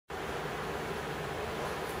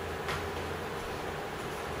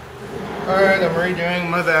Alright, I'm redoing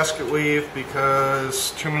my Basketweave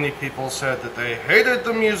because too many people said that they hated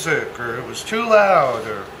the music or it was too loud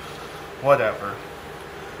or whatever.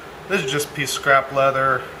 This is just a piece of scrap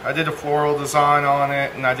leather. I did a floral design on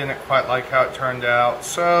it and I didn't quite like how it turned out,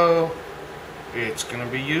 so it's going to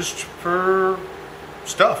be used for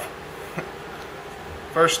stuff.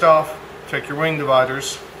 First off, take your wing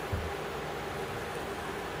dividers,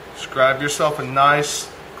 scribe yourself a nice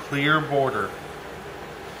clear border.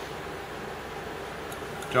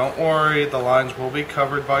 Don't worry, the lines will be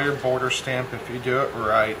covered by your border stamp if you do it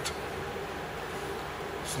right.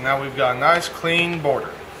 So now we've got a nice clean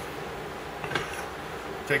border.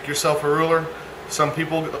 Take yourself a ruler. Some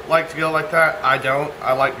people like to go like that. I don't.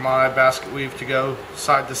 I like my Basketweave to go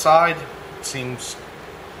side to side. It seems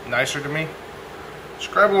nicer to me.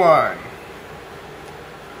 Scribe a line.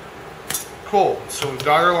 Cool. So we've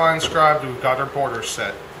got our line scribed. We've got our border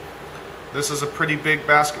set. This is a pretty big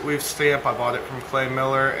Basketweave stamp. I bought it from Clay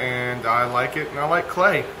Miller and I like it, and I like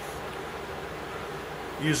clay.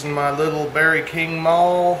 Using my little Berry King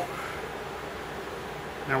maul.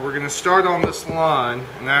 Now we're going to start on this line,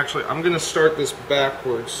 and actually I'm going to start this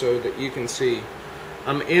backwards so that you can see.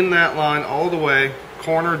 I'm in that line all the way,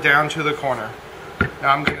 corner down to the corner.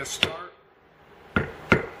 Now I'm going to start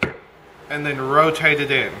and then rotate it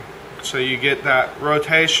in. So you get that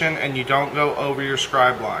rotation and you don't go over your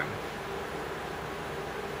scribe line.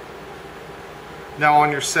 Now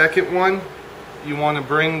on your second one, you want to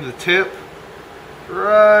bring the tip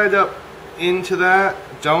right up into that.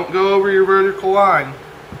 Don't go over your vertical line,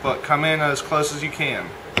 but come in as close as you can.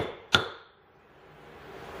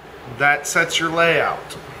 That sets your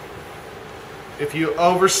layout. If you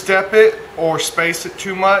overstep it or space it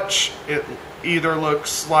too much, it either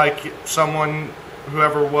looks like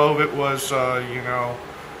whoever wove it was, going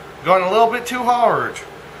a little bit too hard.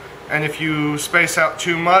 And if you space out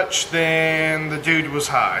too much, then the dude was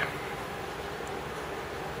high.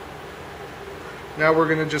 Now we're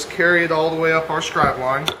going to just carry it all the way up our scribe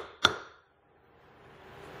line.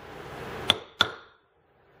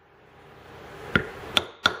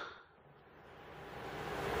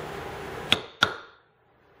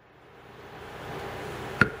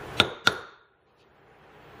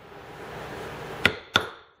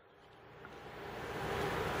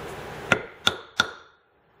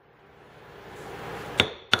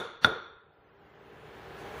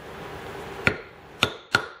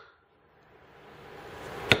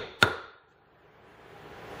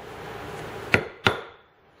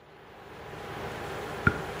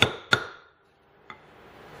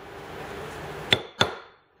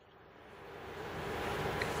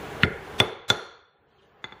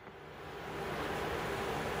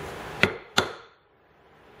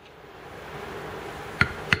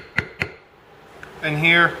 And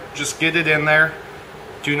here, just get it in there.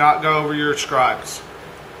 Do not go over your scribes.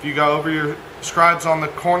 If you go over your scribes on the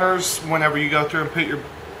corners, whenever you go through and put your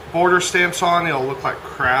border stamps on, it'll look like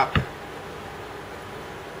crap.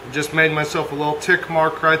 Just made myself a little tick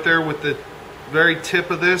mark right there with the very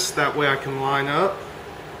tip of this. That way I can line up.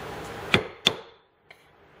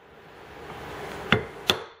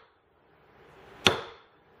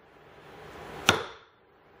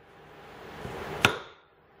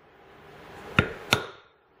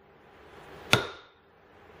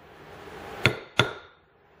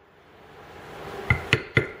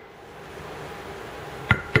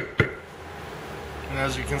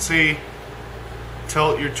 As you can see,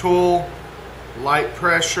 tilt your tool, light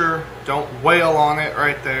pressure, don't wail on it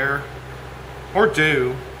right there, or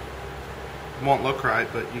do. It won't look right,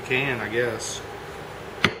 but you can, I guess.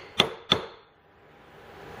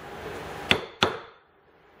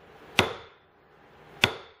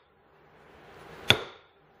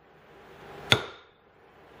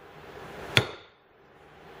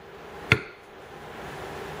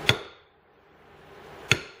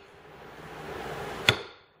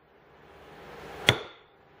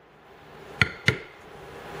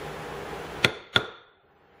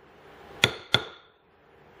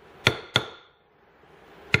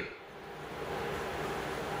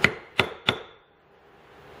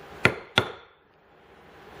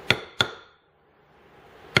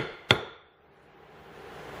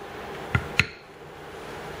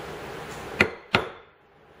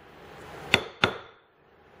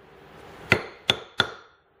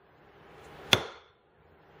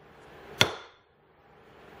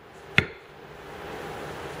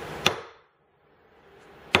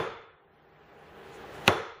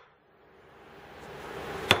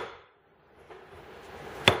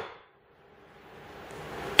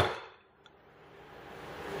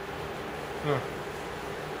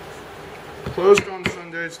 Closed on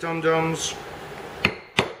Sundays, dum-dums.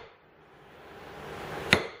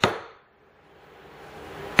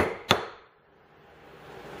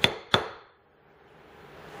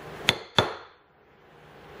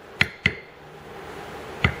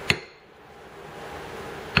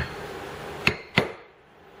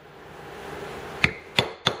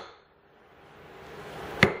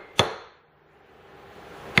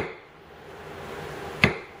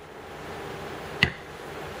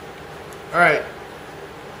 Alright,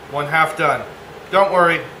 1/2 done. Don't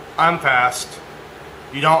worry, I'm fast.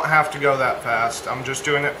 You don't have to go that fast. I'm just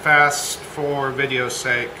doing it fast for video's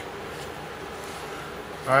sake.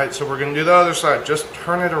 Alright, so we're going to do the other side. Just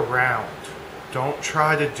turn it around. Don't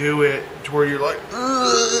try to do it to where you're like,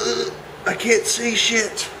 ugh, I can't see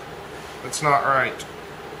shit. That's not right.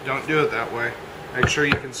 Don't do it that way. Make sure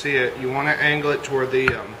you can see it. You want to angle it toward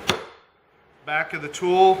the back of the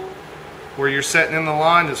tool where you're setting in the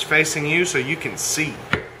line is facing you so you can see.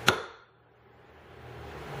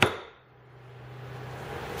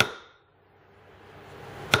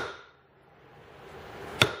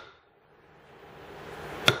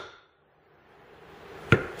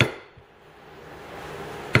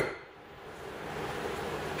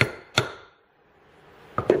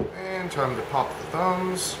 And time to pop the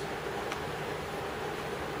thumbs.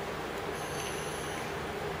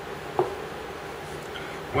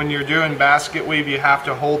 When you're doing basket weave, you have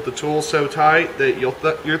to hold the tool so tight that your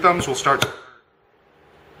thumbs will start to hurt.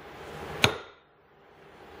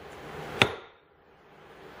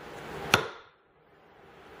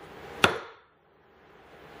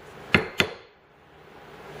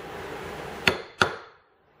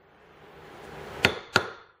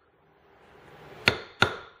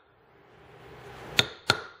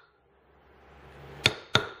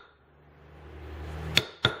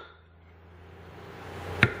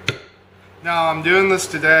 Now I'm doing this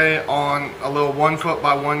today on a little 1 foot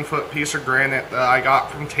by 1 foot piece of granite that I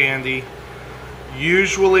got from Tandy.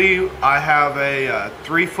 Usually I have a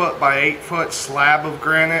 3 foot by 8 foot slab of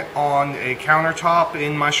granite on a countertop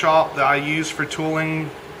in my shop that I use for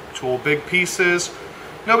tool big pieces.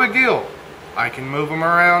 No big deal. I can move them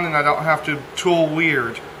around and I don't have to tool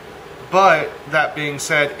weird. But that being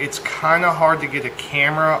said, it's kind of hard to get a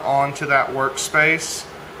camera onto that workspace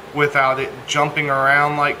without it jumping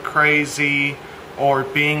around like crazy or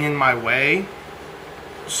being in my way.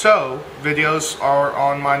 So videos are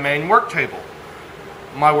on my main work table.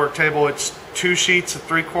 My work table, it's 2 sheets of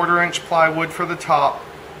 3/4 inch plywood for the top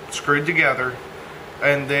screwed together,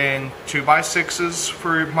 and then 2x6s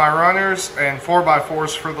for my runners and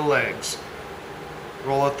 4x4s for the legs.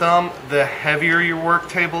 Rule of thumb, the heavier your work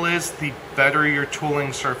table is, the better your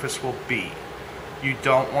tooling surface will be. You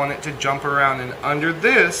don't want it to jump around, and under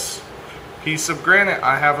this piece of granite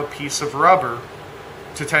I have a piece of rubber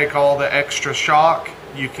to take all the extra shock.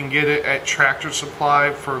 You can get it at Tractor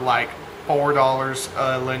Supply for like $4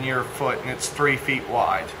 a linear foot, and it's 3 feet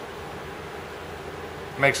wide.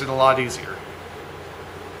 Makes it a lot easier.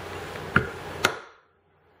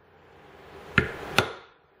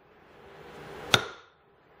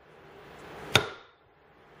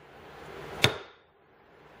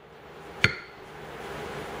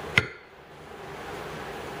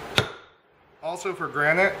 Also for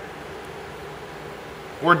granite,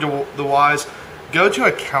 or the wise, go to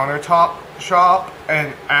a countertop shop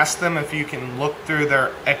and ask them if you can look through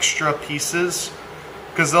their extra pieces,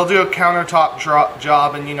 because they'll do a countertop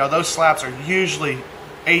job, and you know those slabs are usually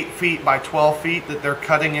 8 feet by 12 feet that they're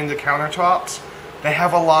cutting into countertops. They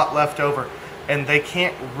have a lot left over and they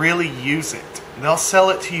can't really use it. They'll sell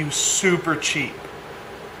it to you super cheap.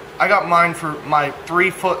 I got mine for my 3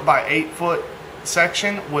 foot by 8 foot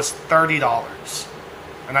section was $30,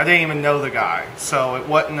 and I didn't even know the guy, so it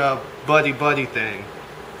wasn't a buddy thing.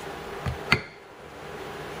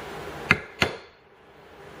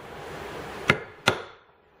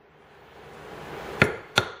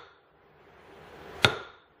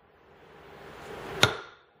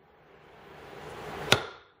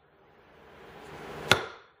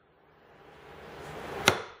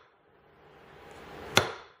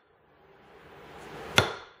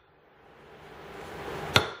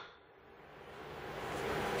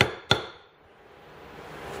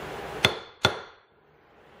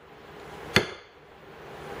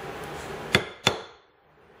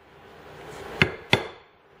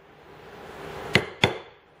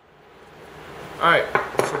 Alright,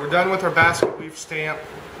 so we're done with our Basketweave stamp.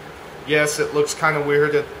 Yes, it looks kind of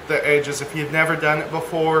weird at the edges. If you've never done it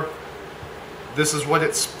before, this is what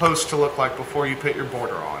it's supposed to look like before you put your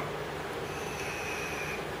border on.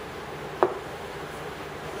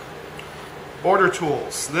 Border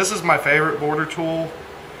tools. This is my favorite border tool.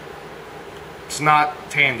 It's not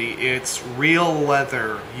Tandy, it's real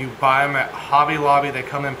leather. You buy them at Hobby Lobby. They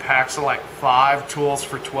come in packs of like 5 tools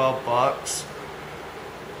for 12 bucks.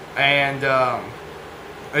 And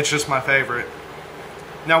it's just my favorite.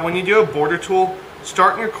 Now when you do a border tool,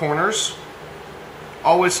 start in your corners.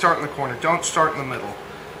 Always start in the corner, don't start in the middle.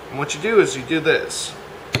 And what you do is you do this.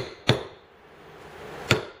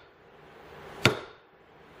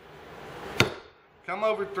 Come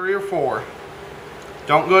over 3 or 4,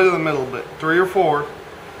 Don't go to the middle, but 3 or 4,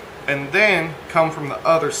 and then come from the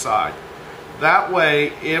other side. That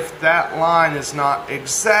way, if that line is not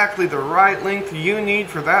exactly the right length you need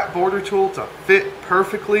for that border tool to fit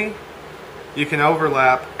perfectly, you can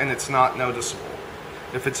overlap and it's not noticeable.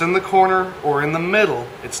 If it's in the corner or in the middle,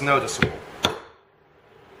 it's noticeable.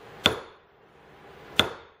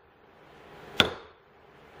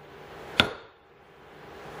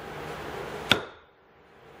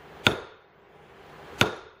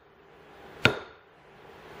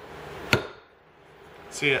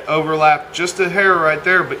 See, it overlapped just a hair right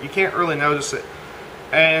there, but you can't really notice it.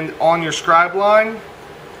 And on your scribe line,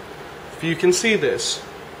 if you can see this,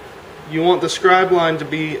 you want the scribe line to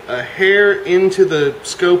be a hair into the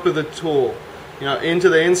scope of the tool. You know, into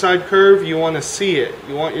the inside curve, you want to see it.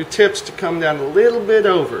 You want your tips to come down a little bit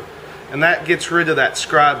over, and that gets rid of that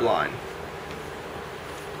scribe line.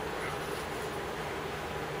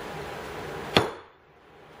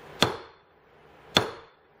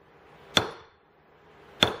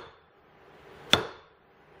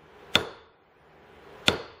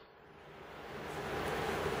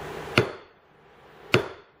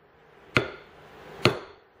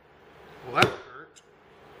 Well, that hurt.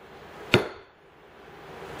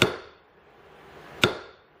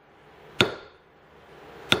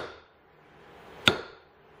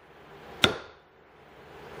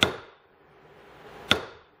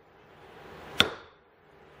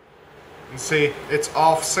 You see, it's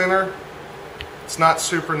off center. It's not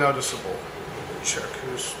super noticeable. Check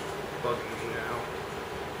who's bugging me now.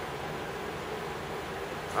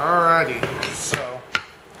 Alrighty, so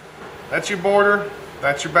that's your border.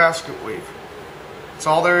 That's your basket weave. That's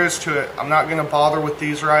all there is to it. I'm not going to bother with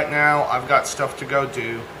these right now. I've got stuff to go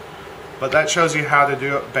do. But that shows you how to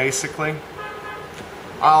do it basically.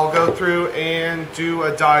 I'll go through and do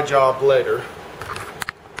a dye job later.